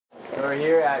So we're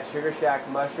here at Sugar Shack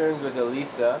Mushrooms with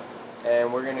Alyssa,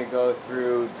 and we're gonna go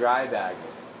through dry bagging.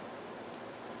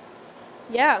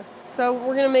 Yeah, so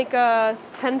we're gonna make a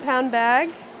 10-pound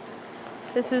bag.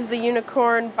 This is the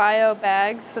unicorn bio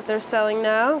bags that they're selling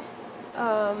now.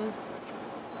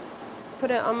 Put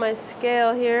it on my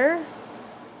scale here.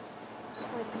 I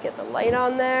like to get the light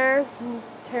on there and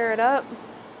tear it up.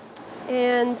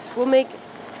 And we'll make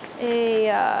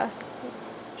a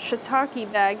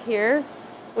shiitake bag here,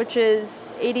 which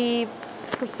is 80%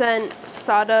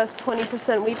 sawdust,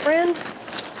 20% wheat bran.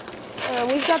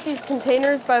 We've got these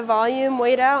containers by volume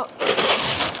weighed out,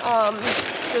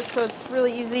 just so it's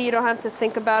really easy. You don't have to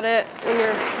think about it when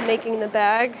you're making the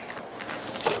bag.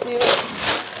 Do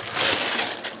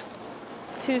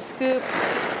 2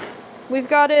 scoops. We've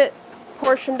got it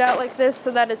portioned out like this so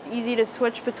that it's easy to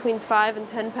switch between 5 and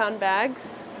 10-pound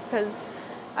bags, because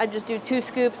I just do 2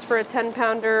 scoops for a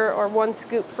 10-pounder or 1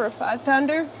 scoop for a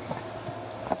 5-pounder.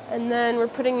 And then we're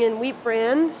putting in wheat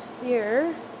bran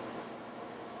here,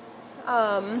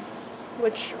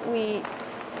 which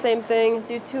same thing,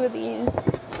 do 2 of these.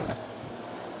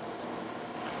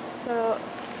 So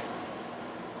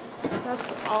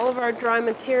that's all of our dry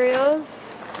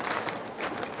materials.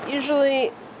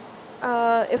 Usually,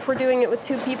 if we're doing it with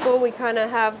 2 people, we kind of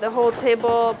have the whole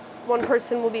table. One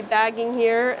person will be bagging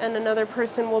here, and another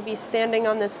person will be standing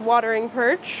on this watering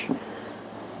perch,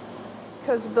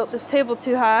 because we built this table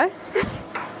too high.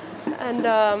 And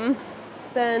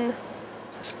then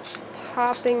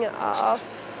topping off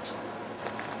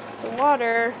the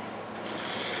water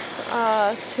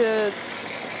to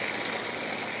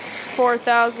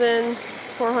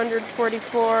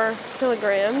 4,444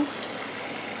 kilograms.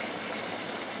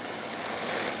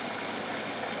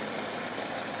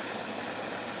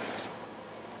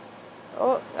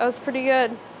 Oh, that was pretty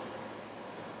good.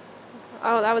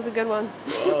 Oh, that was a good one.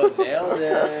 Oh, nailed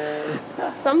it.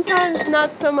 Sometimes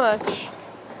not so much.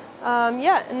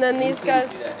 Yeah, and then these guys.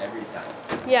 Do that every time.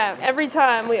 Yeah, every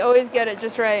time we always get it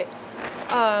just right.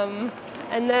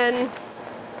 And then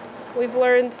we've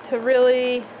learned to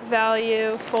really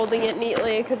value folding it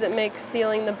neatly, because it makes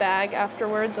sealing the bag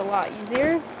afterwards a lot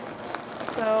easier.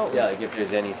 So yeah, like if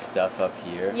there's any stuff up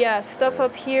here. Yeah, stuff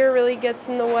up here really gets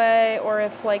in the way, or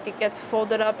if like it gets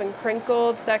folded up and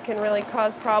crinkled, that can really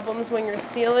cause problems when you're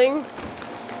sealing,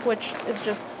 which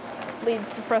just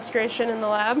leads to frustration in the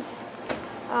lab.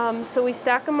 So we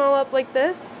stack them all up like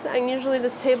this, and usually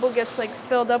this table gets like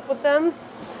filled up with them,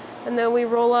 and then we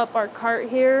roll up our cart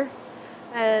here,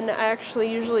 and I actually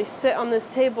usually sit on this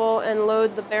table and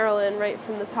load the barrel in right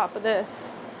from the top of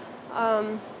this.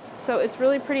 So it's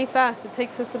really pretty fast. It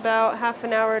takes us about half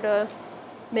an hour to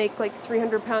make like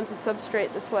 300 pounds of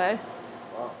substrate this way,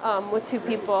 with 2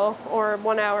 people, or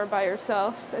 1 hour by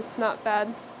yourself. It's not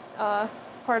bad.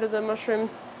 Part of the mushroom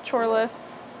chore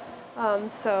list.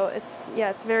 So it's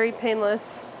very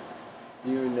painless.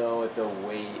 Do you know what the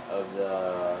weight of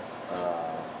the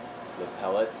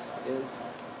pellets is?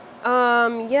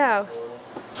 Yeah.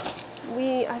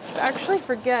 I actually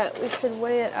forget. We should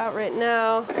weigh it out right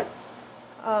now.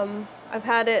 I've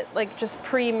had it like just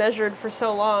pre-measured for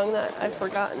so long that I've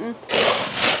forgotten.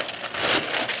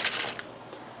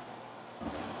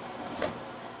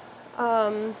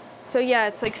 So yeah,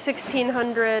 it's like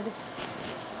 1,600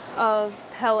 of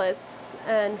pellets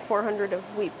and 400 of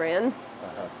wheat bran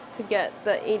to get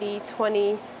the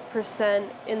 80-20%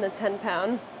 in the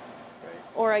 10-pound. Right.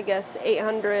 Or I guess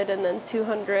 800 and then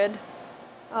 200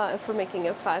 if we're making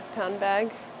a 5-pound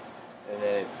bag. And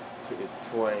then it's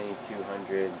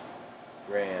 2,200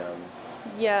 grams.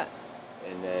 Yeah.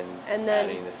 And then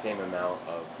adding the same amount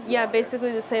of water. Yeah,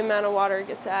 basically the same amount of water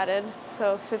gets added.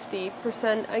 So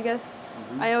 50%, I guess.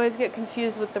 Mm-hmm. I always get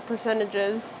confused with the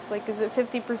percentages. Like, is it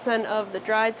 50% of the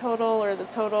dry total or the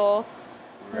total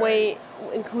weight,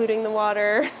 including the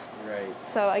water? Right.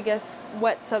 So I guess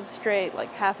wet substrate,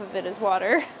 like half of it is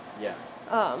water. Yeah.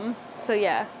 So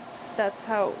yeah, that's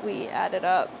how we add it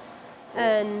up. Cool.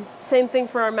 And same thing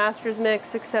for our master's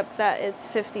mix, except that it's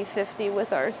 50-50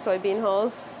 with our soybean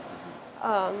hulls.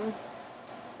 And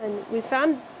we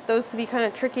found those to be kind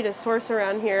of tricky to source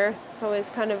around here. It's always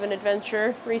kind of an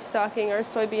adventure restocking our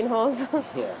soybean hulls.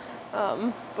 Yeah.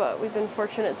 But we've been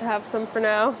fortunate to have some for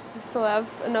now. We still have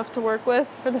enough to work with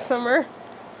for the summer.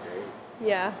 Great.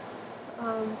 Yeah.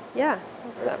 Yeah,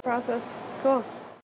 that's that process. Cool.